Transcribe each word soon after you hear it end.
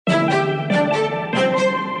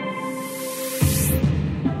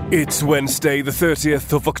It's Wednesday, the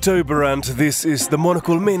 30th of October, and this is the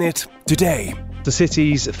Monocle Minute today. The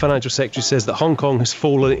city's financial secretary says that Hong Kong has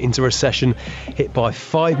fallen into recession, hit by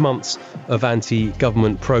 5 months of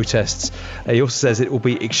anti-government protests. He also says it will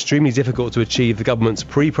be extremely difficult to achieve the government's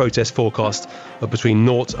pre-protest forecast of between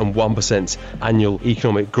 0 and 1% annual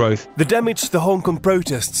economic growth. The damage the Hong Kong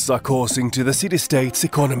protests are causing to the city-state's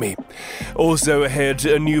economy. Also ahead,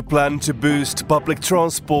 a new plan to boost public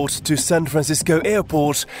transport to San Francisco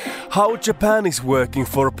Airport, how Japan is working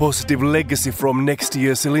for a positive legacy from next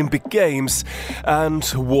year's Olympic Games, and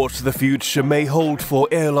what the future may hold for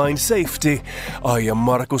airline safety. I am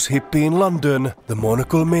Markus Hippi in London. The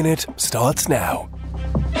Monocle Minute starts now.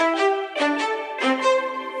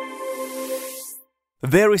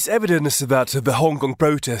 There is evidence that the Hong Kong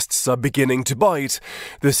protests are beginning to bite.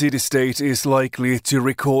 The city-state is likely to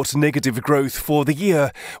record negative growth for the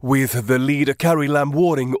year, with the leader Carrie Lam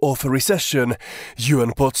warning of a recession.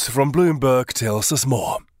 Yuan Potts from Bloomberg tells us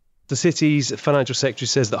more. The city's financial secretary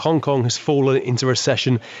says that Hong Kong has fallen into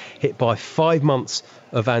recession, hit by 5 months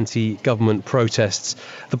of anti-government protests.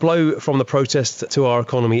 The blow from the protests to our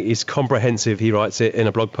economy is comprehensive, he writes it in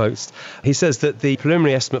a blog post. He says that the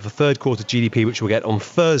preliminary estimate for third quarter GDP, which we'll get on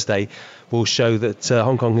Thursday, will show that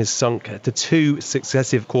Hong Kong has sunk to 2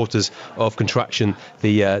 successive quarters of contraction,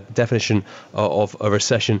 the definition of a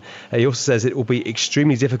recession. He also says it will be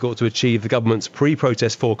extremely difficult to achieve the government's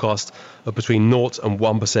pre-protest forecast of between 0 and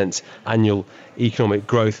 1% annual economic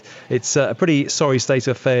growth. It's a pretty sorry state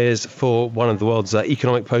of affairs for one of the world's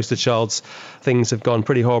economic poster childs. Things have gone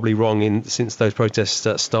pretty horribly wrong since those protests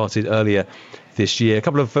started earlier this year. A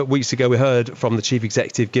couple of weeks ago, we heard from the chief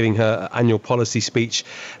executive giving her annual policy speech.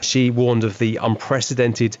 She warned of the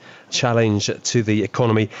unprecedented challenge to the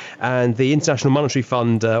economy, and the International Monetary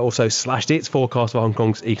Fund also slashed its forecast for Hong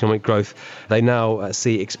Kong's economic growth. They now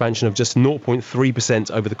see expansion of just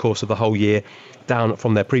 0.3% over the course of the whole year, down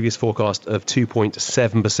from their previous forecast of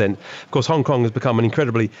 2.7%. Of course, Hong Kong has become an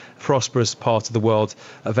incredibly prosperous part of the world,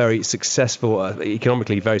 a very successful,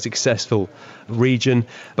 economically very successful region,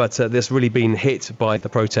 but there's really been hit by the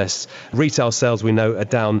protests. Retail sales, we know, are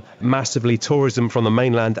down massively. Tourism from the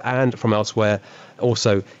mainland and from elsewhere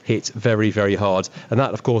also hit very, very hard. And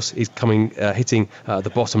that, of course, is hitting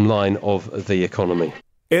the bottom line of the economy.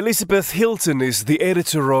 Elizabeth Hilton is the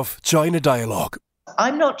editor of China Dialogue.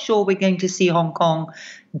 I'm not sure we're going to see Hong Kong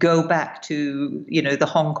go back to, the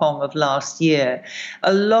Hong Kong of last year.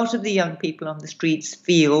 A lot of the young people on the streets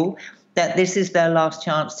feel that this is their last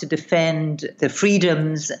chance to defend the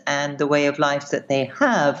freedoms and the way of life that they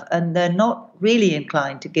have, and they're not really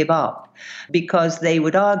inclined to give up, because they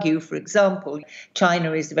would argue, for example,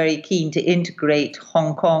 China is very keen to integrate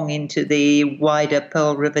Hong Kong into the wider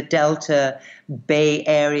Pearl River Delta Bay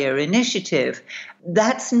Area initiative.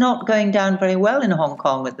 That's not going down very well in Hong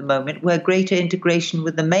Kong at the moment, where greater integration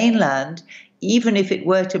with the mainland, even if it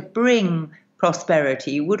were to bring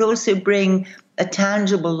prosperity, would also bring a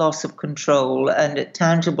tangible loss of control and a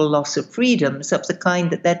tangible loss of freedoms of the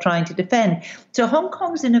kind that they're trying to defend. So Hong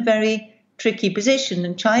Kong's in a very tricky position,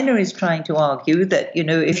 and China is trying to argue that,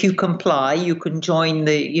 if you comply, you can join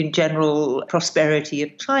the general prosperity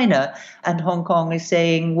of China. And Hong Kong is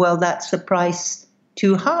saying, well, that's a price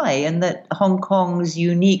too high, and that Hong Kong's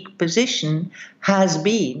unique position has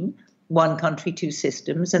been one country, two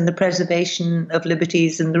systems, and the preservation of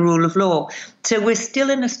liberties and the rule of law. So we're still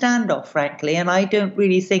in a standoff, frankly, and I don't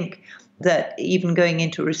really think that even going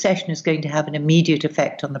into recession is going to have an immediate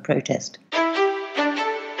effect on the protest.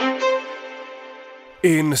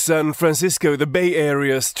 In San Francisco, the Bay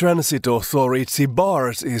Area's transit authority,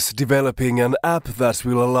 BART, is developing an app that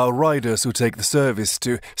will allow riders who take the service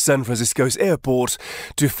to San Francisco's airport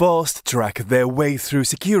to fast-track their way through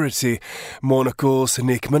security. Monocle's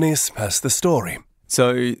Nick Maniz has the story.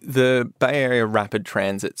 So the Bay Area Rapid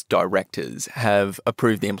Transit's directors have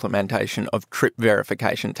approved the implementation of trip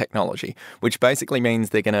verification technology, which basically means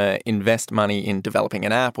they're going to invest money in developing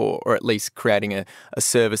an app or at least creating a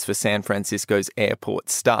service for San Francisco's airport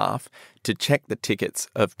staff to check the tickets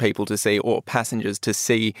of people to see, or passengers to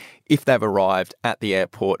see, if they've arrived at the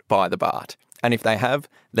airport by the BART. And if they have,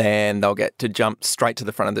 then they'll get to jump straight to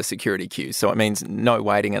the front of the security queue. So it means no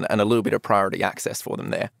waiting and a little bit of priority access for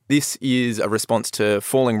them there. This is a response to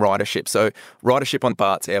falling ridership. So ridership on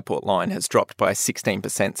BART's airport line has dropped by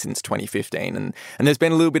 16% since 2015. And there's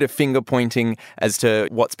been a little bit of finger pointing as to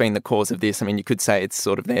what's been the cause of this. I mean, you could say it's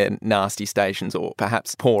sort of their nasty stations or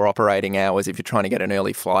perhaps poor operating hours if you're trying to get an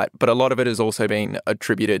early flight. But a lot of it has also been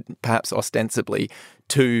attributed, perhaps ostensibly,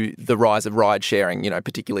 to the rise of ride sharing,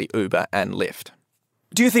 particularly Uber and Lyft.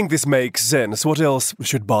 Do you think this makes sense? What else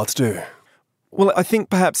should BART do? Well, I think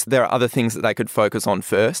perhaps there are other things that they could focus on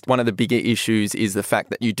first. One of the bigger issues is the fact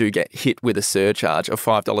that you do get hit with a surcharge, a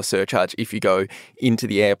 $5 surcharge, if you go into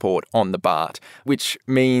the airport on the BART, which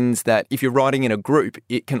means that if you're riding in a group,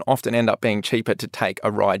 it can often end up being cheaper to take a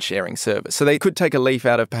ride-sharing service. So they could take a leaf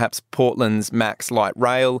out of perhaps Portland's Max Light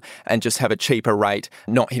Rail and just have a cheaper rate,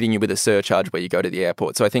 not hitting you with a surcharge where you go to the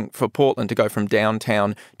airport. So I think for Portland to go from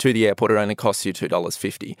downtown to the airport, it only costs you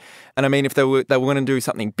 $2.50. And I mean, if they were going to do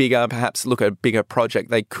something bigger, perhaps look at a bigger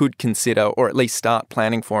project, they could consider or at least start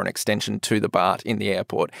planning for an extension to the BART in the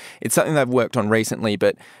airport. It's something they've worked on recently,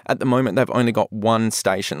 but at the moment they've only got one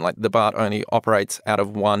station. Like the BART only operates out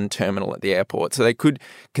of one terminal at the airport. So they could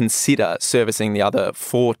consider servicing the other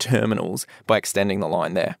 4 terminals by extending the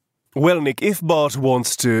line there. Well, Nick, if BART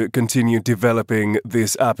wants to continue developing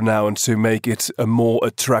this app now and to make it a more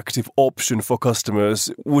attractive option for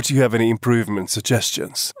customers, would you have any improvement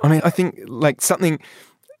suggestions? I mean, I think like something...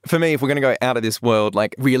 For me, if we're going to go out of this world,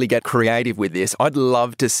 like really get creative with this, I'd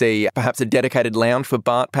love to see perhaps a dedicated lounge for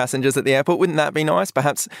BART passengers at the airport. Wouldn't that be nice?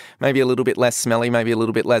 Perhaps maybe a little bit less smelly, maybe a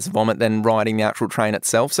little bit less vomit than riding the actual train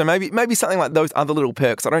itself. So maybe something like those other little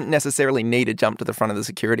perks. I don't necessarily need to jump to the front of the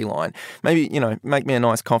security line. Maybe, make me a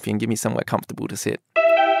nice coffee and give me somewhere comfortable to sit.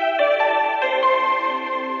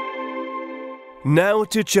 Now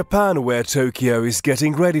to Japan, where Tokyo is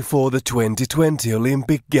getting ready for the 2020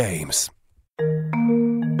 Olympic Games.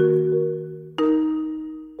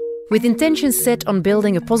 With intentions set on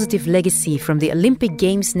building a positive legacy from the Olympic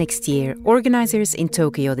Games next year, organizers in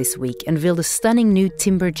Tokyo this week unveiled a stunning new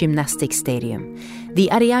timber gymnastics stadium. The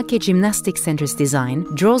Ariake Gymnastics Center's design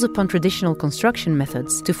draws upon traditional construction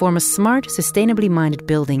methods to form a smart, sustainably minded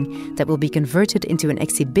building that will be converted into an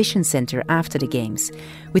exhibition center after the Games,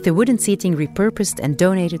 with the wooden seating repurposed and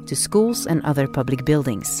donated to schools and other public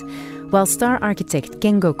buildings. While star architect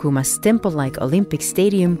Kengo Kuma's temple-like Olympic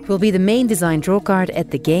Stadium will be the main design drawcard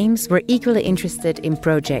at the Games, we're equally interested in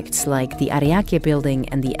projects like the Ariake Building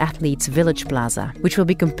and the Athletes Village Plaza, which will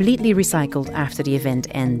be completely recycled after the event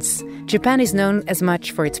ends. Japan is known as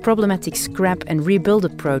much for its problematic scrap and rebuild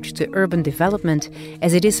approach to urban development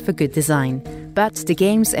as it is for good design. But the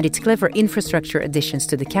Games and its clever infrastructure additions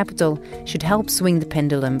to the capital should help swing the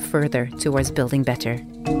pendulum further towards building better.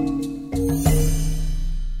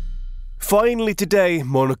 Finally today,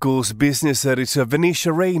 Monocle's business editor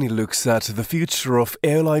Venetia Rainey looks at the future of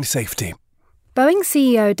airline safety. Boeing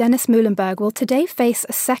CEO Dennis Muilenburg will today face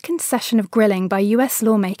a second session of grilling by US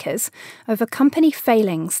lawmakers over company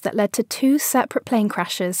failings that led to 2 separate plane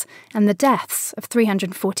crashes and the deaths of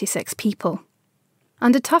 346 people.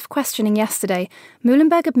 Under tough questioning yesterday,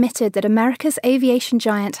 Muilenburg admitted that America's aviation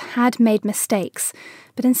giant had made mistakes,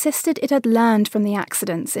 but insisted it had learned from the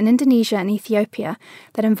accidents in Indonesia and Ethiopia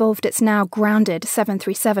that involved its now grounded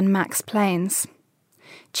 737 MAX planes.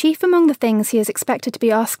 Chief among the things he is expected to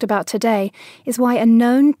be asked about today is why a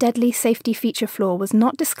known deadly safety feature flaw was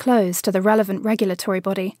not disclosed to the relevant regulatory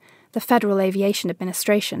body, the Federal Aviation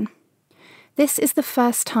Administration. This is the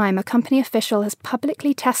first time a company official has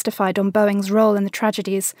publicly testified on Boeing's role in the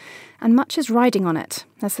tragedies, and much is riding on it,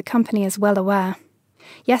 as the company is well aware.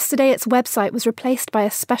 Yesterday, its website was replaced by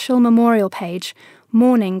a special memorial page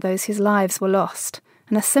mourning those whose lives were lost,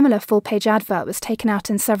 and a similar full-page advert was taken out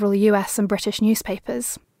in several US and British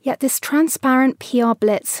newspapers. Yet this transparent PR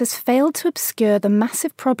blitz has failed to obscure the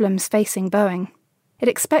massive problems facing Boeing. It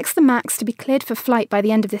expects the MAX to be cleared for flight by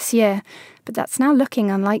the end of this year, but that's now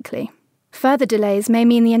looking unlikely. Further delays may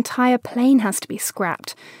mean the entire plane has to be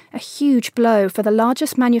scrapped, a huge blow for the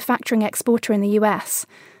largest manufacturing exporter in the US,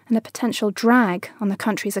 and a potential drag on the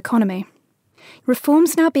country's economy.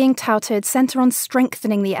 Reforms now being touted centre on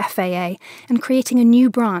strengthening the FAA and creating a new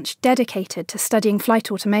branch dedicated to studying flight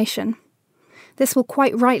automation. This will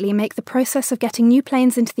quite rightly make the process of getting new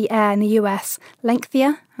planes into the air in the US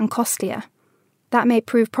lengthier and costlier. That may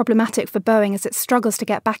prove problematic for Boeing as it struggles to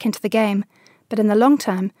get back into the game, but in the long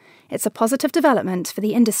term, it's a positive development for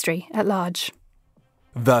the industry at large.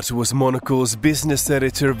 That was Monocle's business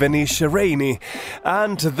editor Venetia Rainey.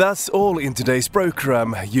 And that's all in today's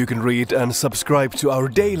program. You can read and subscribe to our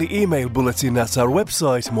daily email bulletin at our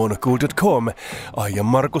website monocle.com. I am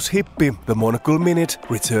Markus Hippi. The Monocle Minute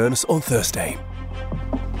returns on Thursday.